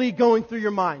 hopefully, going through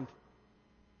your mind.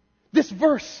 This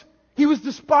verse, he was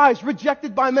despised,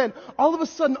 rejected by men. All of a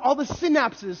sudden, all the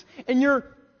synapses in your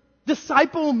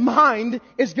disciple mind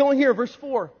is going here. Verse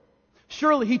 4.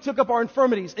 Surely he took up our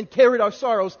infirmities and carried our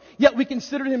sorrows, yet we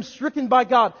considered him stricken by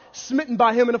God, smitten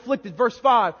by him and afflicted. Verse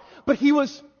 5. But he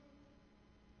was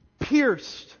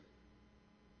pierced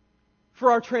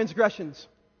for our transgressions.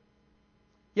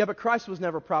 Yeah, but Christ was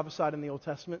never prophesied in the Old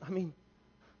Testament. I mean,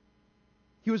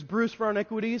 he was bruised for our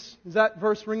iniquities. Does that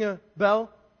verse ring a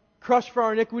bell? Crushed for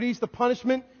our iniquities. The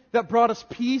punishment that brought us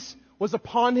peace was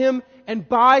upon him, and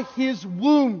by his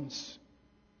wounds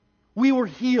we were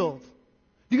healed.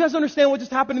 Do you guys understand what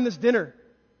just happened in this dinner?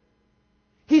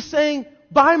 He's saying,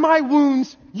 by my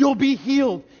wounds you'll be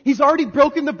healed. He's already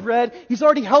broken the bread. He's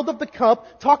already held up the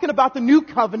cup, talking about the new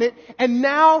covenant. And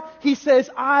now he says,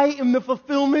 I am the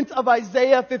fulfillment of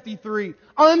Isaiah 53.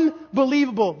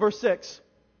 Unbelievable. Verse 6.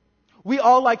 We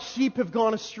all like sheep have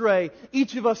gone astray.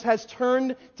 Each of us has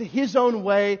turned to his own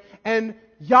way, and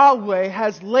Yahweh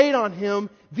has laid on him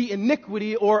the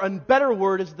iniquity, or a better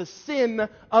word is the sin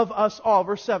of us all.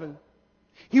 Verse 7.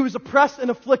 He was oppressed and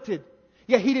afflicted,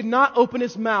 yet he did not open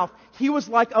his mouth. He was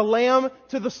like a lamb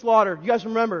to the slaughter. You guys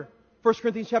remember 1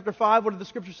 Corinthians chapter 5, what did the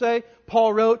scripture say?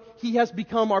 Paul wrote, he has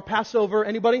become our Passover,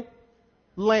 anybody?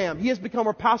 Lamb. He has become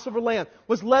our Passover lamb.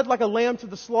 Was led like a lamb to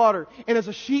the slaughter. And as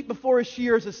a sheep before his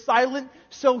shears is silent,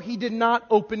 so he did not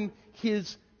open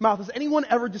his mouth. Is anyone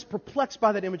ever just perplexed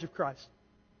by that image of Christ?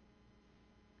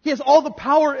 He has all the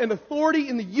power and authority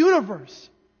in the universe.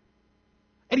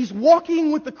 And he's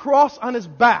walking with the cross on his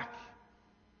back.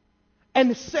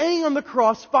 And saying on the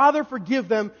cross, Father, forgive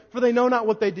them, for they know not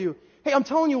what they do. Hey, I'm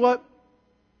telling you what.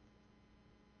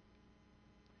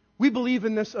 We believe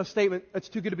in this statement, it's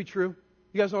too good to be true.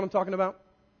 You guys know what I'm talking about?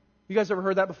 You guys ever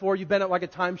heard that before? You've been at like a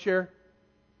timeshare.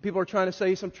 People are trying to sell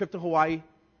you some trip to Hawaii.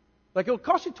 Like, it'll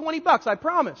cost you $20, I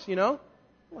promise, you know?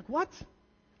 I'm like, what? And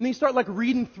then you start like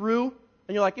reading through,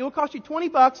 and you're like, it will cost you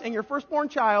 $20 and your firstborn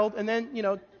child, and then,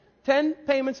 10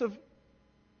 payments of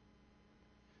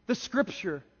the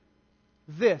scripture.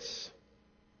 This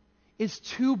is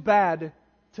too bad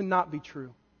to not be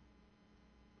true.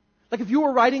 Like if you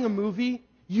were writing a movie,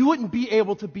 you wouldn't be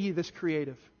able to be this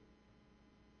creative.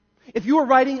 If you were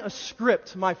writing a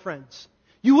script, my friends,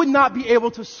 you would not be able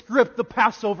to script the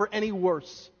Passover any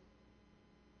worse.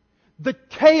 The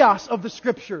chaos of the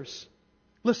scriptures,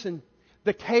 listen,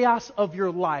 the chaos of your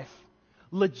life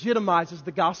legitimizes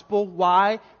the gospel.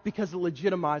 Why? Because it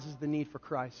legitimizes the need for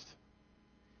Christ.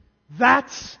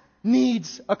 That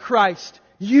needs a Christ.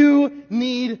 You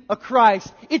need a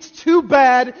Christ. It's too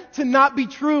bad to not be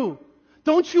true.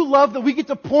 Don't you love that we get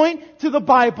to point to the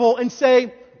Bible and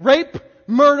say, rape,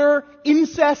 murder,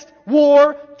 incest,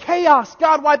 war, chaos,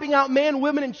 God wiping out man,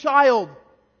 women, and child.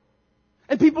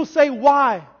 And people say,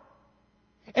 why?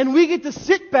 And we get to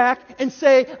sit back and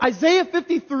say, Isaiah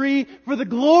 53, for the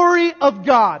glory of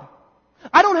God.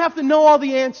 I don't have to know all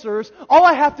the answers. All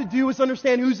I have to do is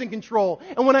understand who's in control.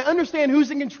 And when I understand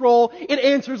who's in control, it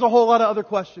answers a whole lot of other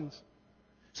questions.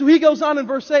 So he goes on in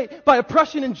verse 8, by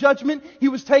oppression and judgment he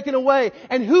was taken away.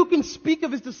 And who can speak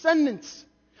of his descendants?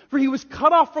 For he was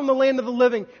cut off from the land of the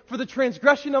living. For the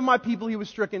transgression of my people he was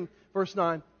stricken. Verse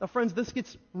 9. Now friends, this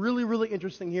gets really, really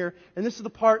interesting here. And this is the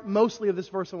part mostly of this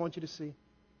verse I want you to see.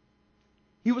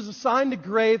 He was assigned a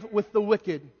grave with the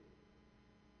wicked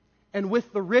and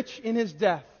with the rich in his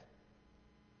death,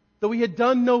 though he had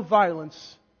done no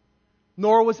violence,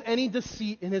 nor was any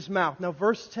deceit in his mouth. Now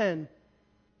verse 10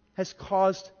 has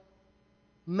caused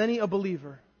many a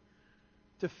believer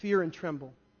to fear and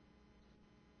tremble.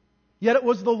 Yet it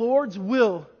was the Lord's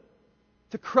will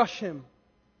to crush him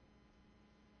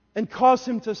and cause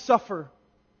him to suffer.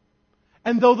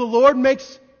 And though the Lord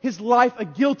makes his life a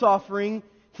guilt offering,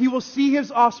 he will see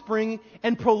his offspring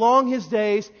and prolong his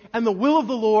days, and the will of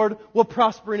the Lord will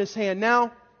prosper in his hand.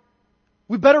 Now,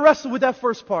 we better wrestle with that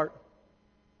first part.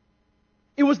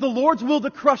 It was the Lord's will to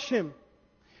crush him.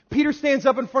 Peter stands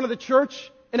up in front of the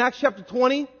church in Acts chapter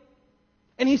 20,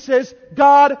 and he says,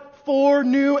 God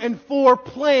foreknew and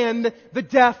foreplanned the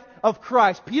death of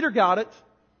Christ. Peter got it.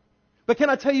 But can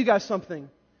I tell you guys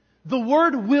something? The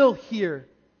word will here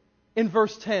in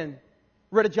verse 10.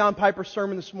 Read a John Piper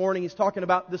sermon this morning. He's talking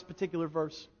about this particular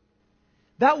verse.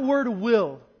 That word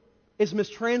will is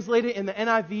mistranslated in the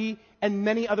NIV and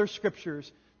many other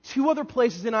scriptures. Two other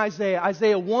places in Isaiah,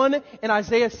 Isaiah 1 and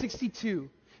Isaiah 62.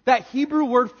 That Hebrew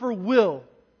word for will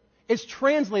is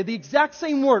translated, the exact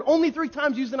same word, only 3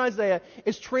 times used in Isaiah,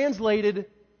 is translated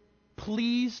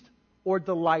pleased or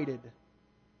delighted.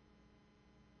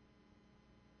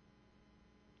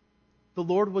 The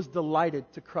Lord was delighted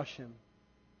to crush him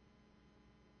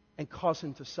and cause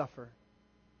him to suffer.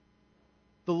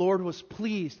 The Lord was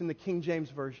pleased in the King James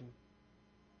Version.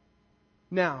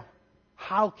 Now,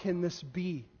 how can this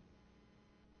be?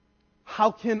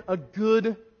 How can a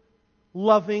good,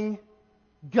 loving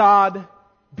God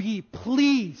be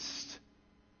pleased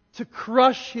to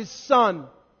crush His Son?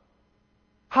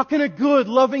 How can a good,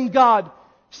 loving God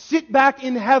sit back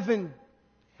in heaven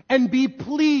and be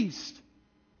pleased?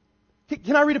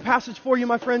 Can I read a passage for you,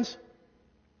 my friends?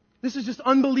 This is just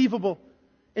unbelievable.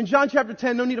 In John chapter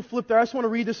 10, no need to flip there. I just want to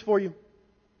read this for you.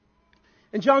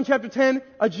 In John chapter 10,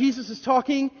 Jesus is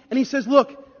talking and He says,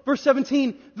 look, verse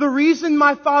 17, the reason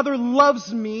my Father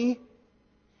loves me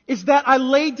is that I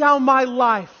laid down my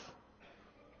life.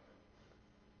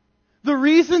 The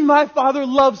reason my Father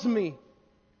loves me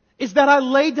is that I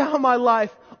laid down my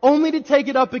life only to take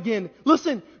it up again.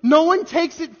 Listen, no one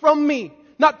takes it from me.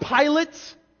 Not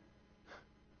Pilate.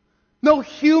 No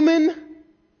human.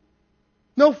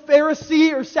 No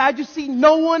Pharisee or Sadducee.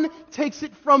 No one takes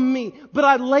it from me. But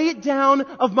I lay it down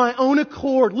of my own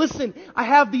accord. Listen, I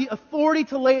have the authority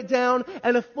to lay it down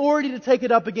and authority to take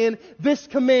it up again. This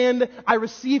command I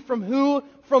receive from who?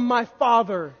 From my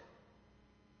Father.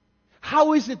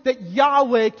 How is it that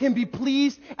Yahweh can be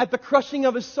pleased at the crushing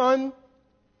of His Son?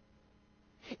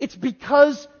 It's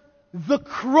because the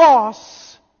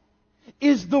cross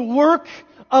is the work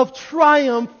of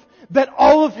triumph that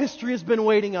all of history has been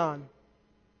waiting on.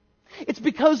 It's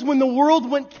because when the world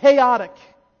went chaotic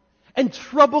and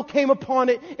trouble came upon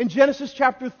it in Genesis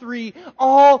chapter 3,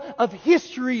 all of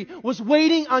history was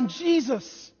waiting on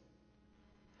Jesus.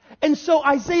 And so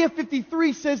Isaiah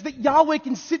 53 says that Yahweh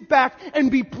can sit back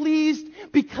and be pleased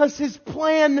because His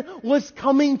plan was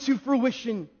coming to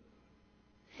fruition.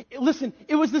 Listen,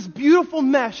 it was this beautiful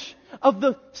mesh of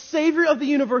the Savior of the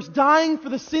universe dying for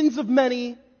the sins of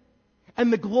many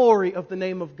and the glory of the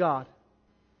name of God.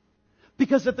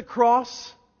 Because at the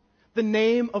cross, the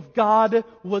name of God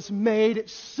was made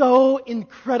so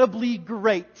incredibly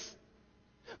great.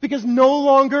 Because no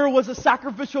longer was a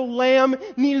sacrificial lamb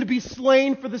needed to be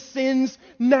slain for the sins.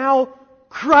 Now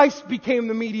Christ became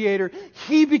the mediator.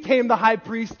 He became the high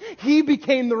priest. He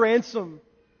became the ransom.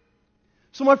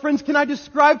 So my friends, can I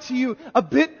describe to you a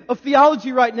bit of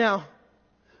theology right now?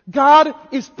 God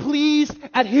is pleased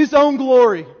at His own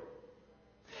glory.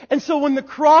 And so when the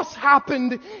cross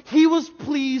happened, He was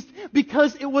pleased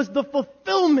because it was the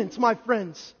fulfillment, my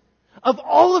friends, of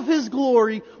all of His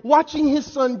glory, watching His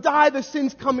Son die, the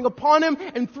sins coming upon Him,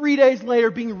 and 3 days later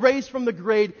being raised from the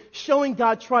grave, showing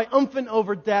God triumphant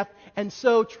over death, and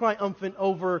so triumphant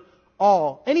over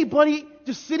all. Anybody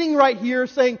just sitting right here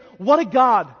saying, what a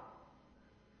God!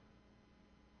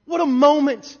 What a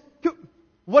moment!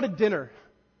 What a dinner!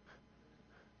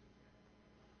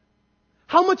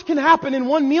 How much can happen in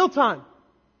one mealtime?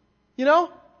 You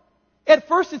know? At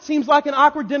first it seems like an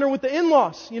awkward dinner with the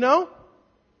in-laws, you know?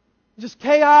 Just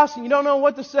chaos and you don't know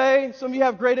what to say. Some of you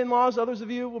have great in-laws, others of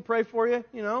you will pray for you,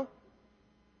 you know?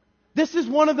 This is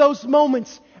one of those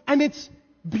moments and it's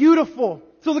beautiful.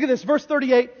 So look at this, verse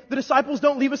 38. The disciples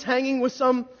don't leave us hanging with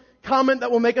some comment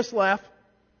that will make us laugh.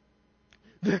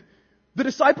 The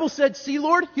disciples said, see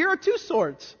Lord, here are 2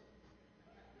 swords.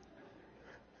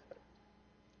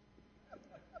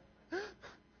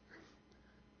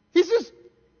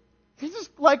 He's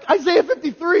just like Isaiah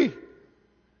 53.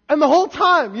 And the whole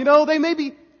time, you know, they're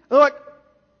like,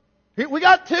 here, we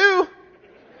got 2.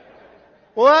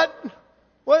 What?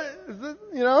 What is this,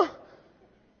 you know?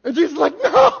 And Jesus is like,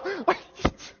 no!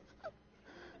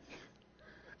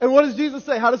 And what does Jesus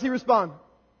say? How does He respond?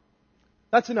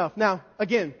 That's enough. Now,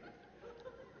 again,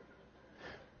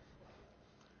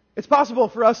 it's possible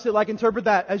for us to interpret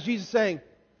that as Jesus saying,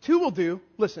 2 will do.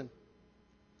 Listen.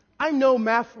 I'm no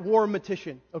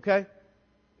mathematician, okay?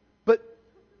 But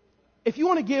if you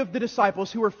want to give the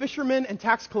disciples, who were fishermen and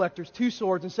tax collectors, 2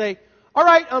 swords and say, all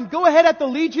right, go ahead at the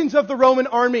legions of the Roman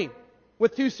army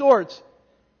with 2 swords.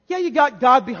 Yeah, you got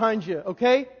God behind you,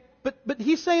 okay? But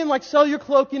he's saying like sell your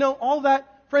cloak, all that.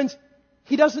 Friends,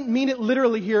 he doesn't mean it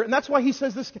literally here. And that's why he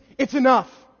says this, it's enough.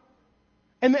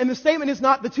 And the statement is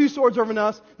not the two swords are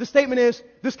enough. The statement is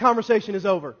this conversation is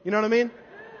over. You know what I mean?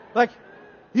 Like,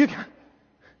 you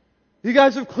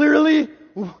guys have clearly,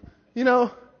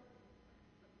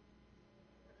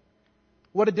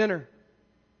 what a dinner.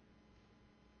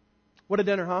 What a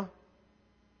dinner, huh?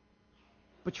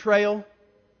 Betrayal,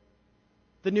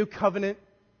 the new covenant,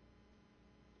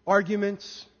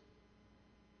 arguments,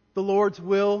 the Lord's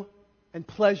will and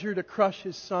pleasure to crush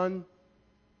His Son.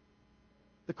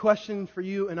 The question for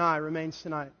you and I remains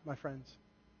tonight, my friends.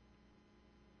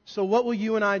 So what will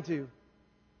you and I do?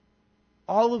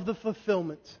 All of the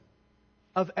fulfillment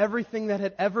of everything that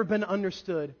had ever been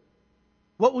understood.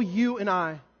 What will you and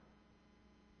I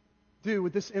do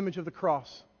with this image of the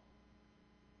cross?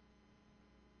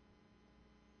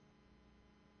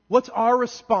 What's our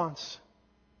response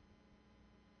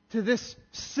to this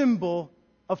symbol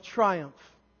of triumph?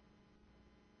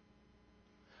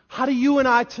 How do you and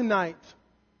I tonight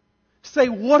say,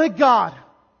 what a God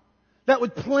that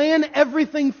would plan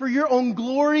everything for your own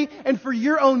glory and for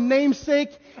your own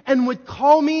namesake and would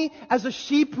call me as a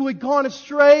sheep who had gone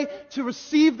astray to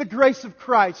receive the grace of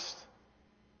Christ?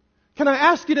 Can I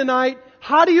ask you tonight,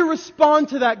 how do you respond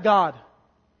to that God?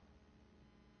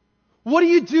 What do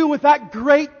you do with that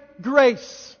great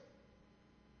grace?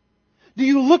 Do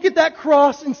you look at that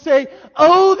cross and say,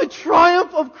 oh, the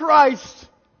triumph of Christ,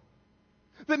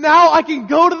 that now I can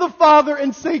go to the Father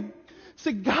and say,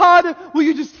 God, will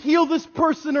you just heal this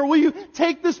person, or will you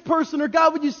take this person, or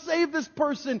God, would you save this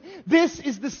person? This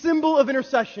is the symbol of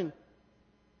intercession.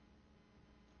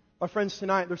 My friends,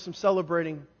 tonight there's some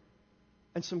celebrating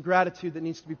and some gratitude that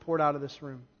needs to be poured out of this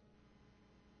room.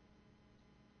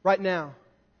 Right now,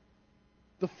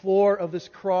 the floor of this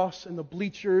cross and the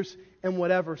bleachers and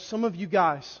whatever, some of you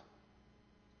guys,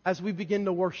 as we begin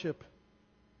to worship,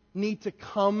 need to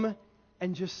come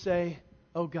and just say,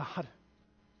 oh God,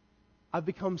 I've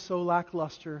become so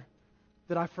lackluster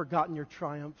that I've forgotten your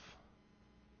triumph.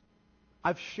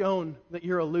 I've shown that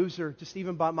you're a loser, just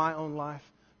even by my own life.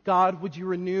 God, would you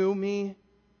renew me?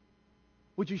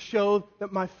 Would you show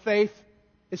that my faith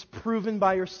is proven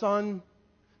by your Son?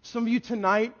 Some of you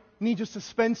tonight need just to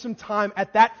spend some time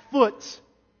at that foot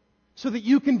so that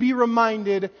you can be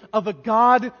reminded of a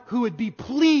God who would be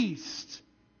pleased,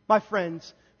 my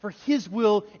friends, for His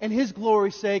will and His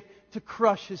glory's sake to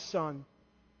crush His Son.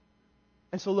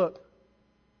 And so look,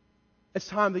 it's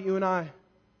time that you and I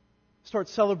start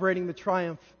celebrating the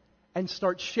triumph and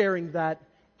start sharing that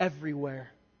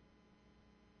everywhere.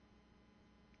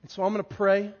 And so I'm going to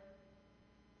pray,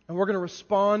 and we're going to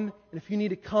respond. And if you need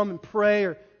to come and pray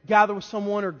or gather with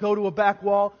someone or go to a back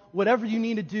wall, whatever you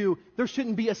need to do, there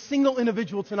shouldn't be a single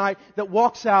individual tonight that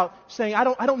walks out saying, I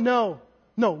don't know.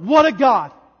 No, what a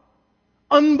God.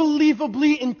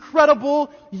 Unbelievably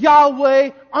incredible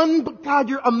Yahweh. God,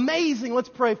 you're amazing. Let's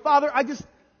pray. Father,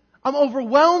 I'm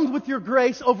overwhelmed with your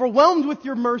grace, overwhelmed with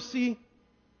your mercy.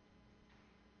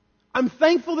 I'm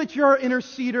thankful that you're our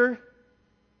interceder.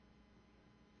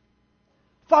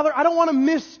 Father, I don't want to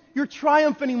miss your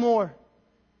triumph anymore.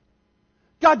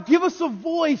 God, give us a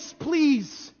voice,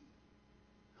 please.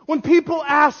 When people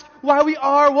ask why we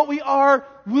are what we are,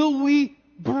 will we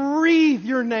breathe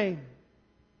your name?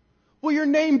 Will your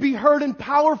name be heard in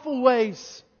powerful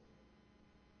ways?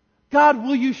 God,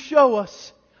 will you show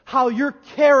us how your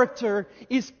character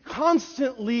is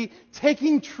constantly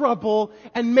taking trouble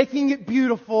and making it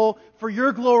beautiful for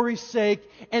your glory's sake,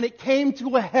 and it came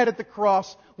to a head at the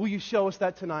cross. Will you show us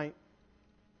that tonight?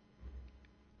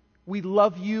 We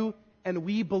love you, and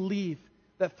we believe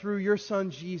that through your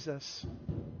Son Jesus,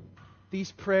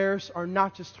 these prayers are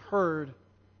not just heard,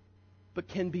 but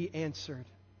can be answered.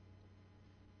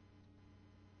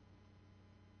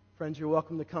 Friends, you're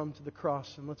welcome to come to the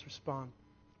cross, and let's respond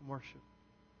and worship.